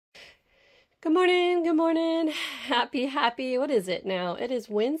Good morning, good morning. Happy, what is it now? It is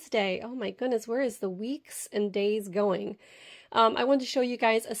Wednesday. Oh my goodness, where is the weeks and days going? I wanted to show you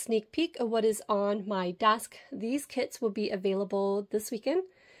guys a sneak peek of what is on my desk. These kits will be available this weekend.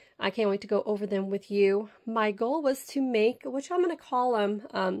 I can't wait to go over them with you. My goal was to make, which I'm going to call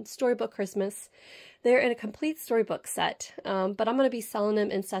them Storybook Christmas. They're in a complete storybook set, but I'm going to be selling them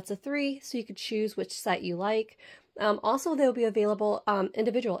in sets of 3, so you could choose which set you like. Also, they'll be available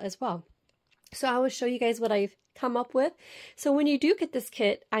individual as well. So I will show you guys what I've come up with. So when you do get this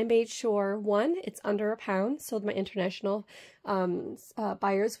kit, I made sure, one, it's under £1, so my international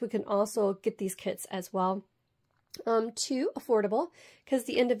buyers, we can also get these kits as well. 2, affordable, because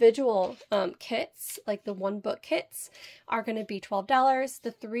the individual kits, like the 1-book kits, are going to be $12.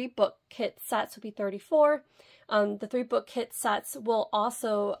 The 3-book kit sets will be $34. The 3-book kit sets will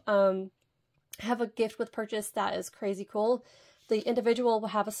also have a gift with purchase that is crazy cool. The individual will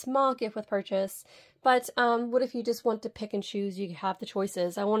have a small gift with purchase, but what if you just want to pick and choose? You have the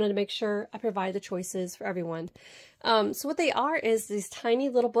choices. I wanted to make sure I provide the choices for everyone. So what they are is these tiny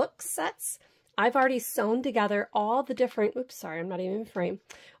little book sets. I've already sewn together all the different, oops, sorry, I'm not even in frame,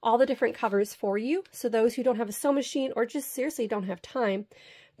 all the different covers for you. So those who don't have a sewing machine or just seriously don't have time,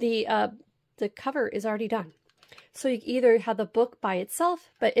 the cover is already done. So you either have the book by itself,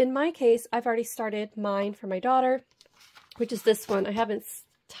 but in my case, I've already started mine for my daughter, which is this one. I haven't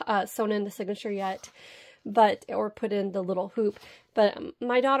sewn in the signature yet, or put in the little hoop. But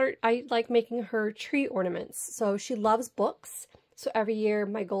my daughter, I like making her tree ornaments. So she loves books. So every year,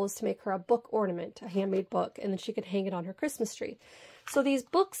 my goal is to make her a book ornament, a handmade book, and then she can hang it on her Christmas tree. So these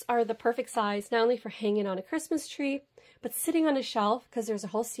books are the perfect size, not only for hanging on a Christmas tree, but sitting on a shelf, because there's a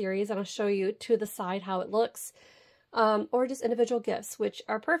whole series, and I'll show you to the side how it looks. Or just individual gifts, which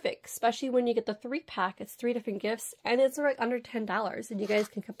are perfect, especially when you get the 3-pack. It's 3 different gifts, and it's like under $10, and you guys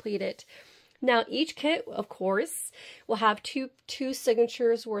can complete it. Now, each kit, of course, will have two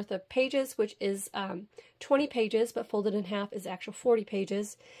signatures worth of pages, which is 20 pages, but folded in half is actual 40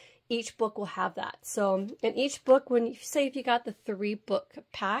 pages. Each book will have that. So, in each book, when you say if you got the 3-book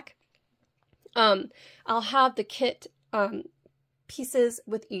pack, I'll have the kit pieces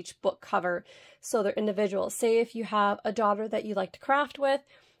with each book cover, so they're individual. Say if you have a daughter that you like to craft with,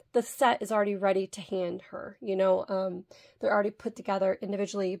 the set is already ready to hand her. You know, they're already put together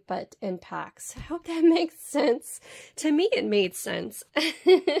individually, but in packs. I hope that makes sense. To me, it made sense.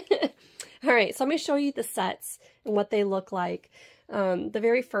 All right, so I'm going to show you the sets and what they look like. The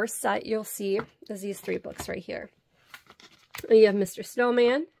very first set you'll see is these 3 books right here. You have Mr.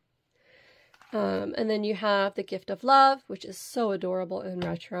 Snowman. And then you have The Gift of Love, which is so adorable and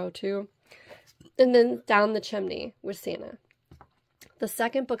retro too. And then Down the Chimney with Santa. The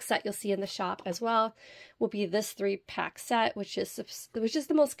second book set you'll see in the shop as well will be this 3-pack set, which is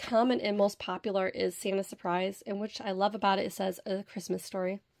the most common and most popular is Santa Surprise, and which I love about it says A Christmas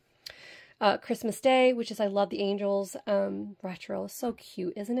Story. Christmas Day, which is I Love the Angels, retro, so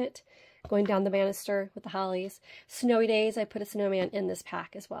cute, isn't it? Going down the banister with the hollies. Snowy Days, I put a snowman in this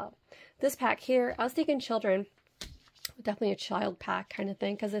pack as well. This pack here, I was thinking children, definitely a child pack kind of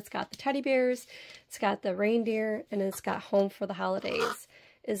thing, because it's got the teddy bears, it's got the reindeer, and it's got Home for the Holidays,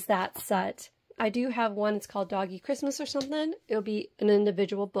 is that set. I do have one, it's called Doggy Christmas or something. It'll be an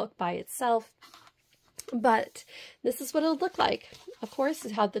individual book by itself. But this is what it'll look like. Of course,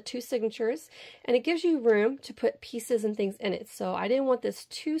 it has the 2 signatures, and it gives you room to put pieces and things in it. So I didn't want this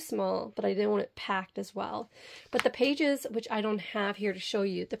too small, but I didn't want it packed as well. But the pages, which I don't have here to show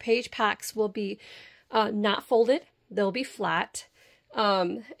you, the page packs will be not folded. They'll be flat.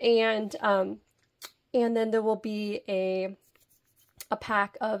 And then there will be a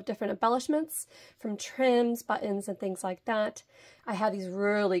pack of different embellishments from trims, buttons, and things like that. I have these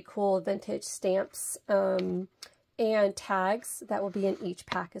really cool vintage stamps and tags that will be in each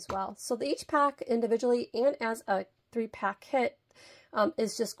pack as well. So the each pack individually and as a 3-pack kit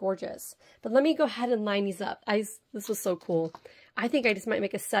is just gorgeous. But let me go ahead and line these up. This was so cool. I think I just might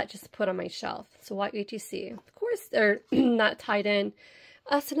make a set just to put on my shelf. So wait till you see. Of course, they're not tied in.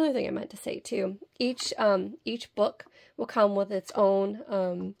 That's another thing I meant to say too. Each book will come with its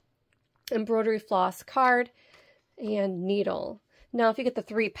own embroidery floss card and needle. Now, if you get the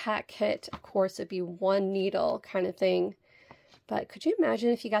 3-pack kit, of course, it'd be 1 needle kind of thing. But could you imagine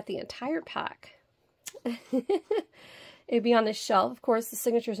if you got the entire pack? It'd be on the shelf. Of course, the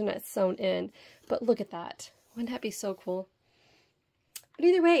signatures are not sewn in, but look at that. Wouldn't that be so cool? But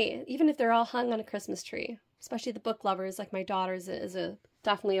either way, even if they're all hung on a Christmas tree, especially the book lovers, like my daughter's is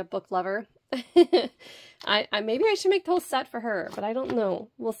definitely a book lover. Maybe I should make the whole set for her, but I don't know.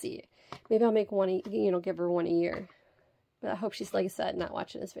 We'll see. Maybe I'll make one, give her one a year. I hope she's, like I said, not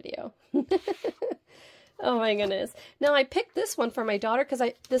watching this video. Oh my goodness. Now I picked this one for my daughter because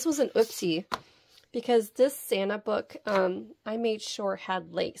this was an oopsie. Because this Santa book, I made sure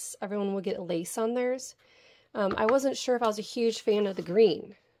had lace. Everyone will get lace on theirs. I wasn't sure if I was a huge fan of the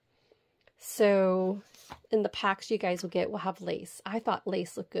green. So in the packs you guys will have lace. I thought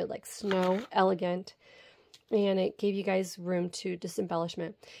lace looked good, like snow, elegant. And it gave you guys room to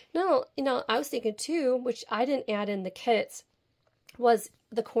disembellishment. Now, I was thinking too, which I didn't add in the kits, was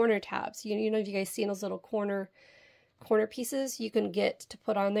the corner tabs. You know, if you guys seen those little corner pieces you can get to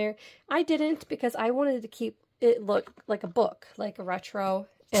put on there. I didn't because I wanted to keep it look like a book, like a retro,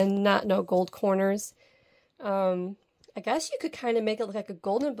 and no gold corners. I guess you could kind of make it look like a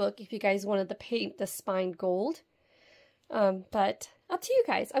golden book if you guys wanted to paint the spine gold. But up to you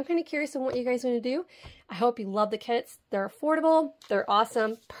guys. I'm kind of curious on what you guys are going to do. I hope you love the kits. They're affordable. They're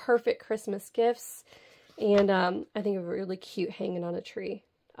awesome. Perfect Christmas gifts. And I think it would be really cute hanging on a tree.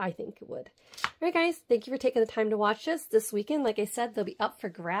 I think it would. Alright guys, thank you for taking the time to watch this weekend. Like I said, they'll be up for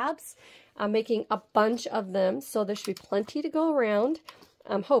grabs. I'm making a bunch of them, so there should be plenty to go around.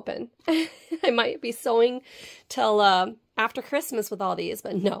 I'm hoping. I might be sewing till after Christmas with all these,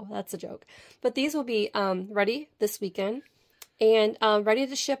 but no, that's a joke. But these will be ready this weekend and ready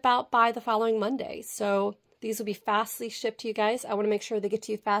to ship out by the following Monday. So these will be fastly shipped to you guys. I want to make sure they get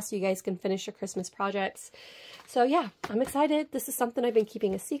to you fast so you guys can finish your Christmas projects. So yeah, I'm excited. This is something I've been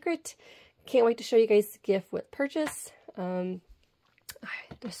keeping a secret. Can't wait to show you guys the gift with purchase.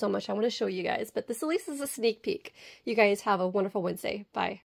 There's so much I want to show you guys, but this at least is a sneak peek. You guys have a wonderful Wednesday. Bye.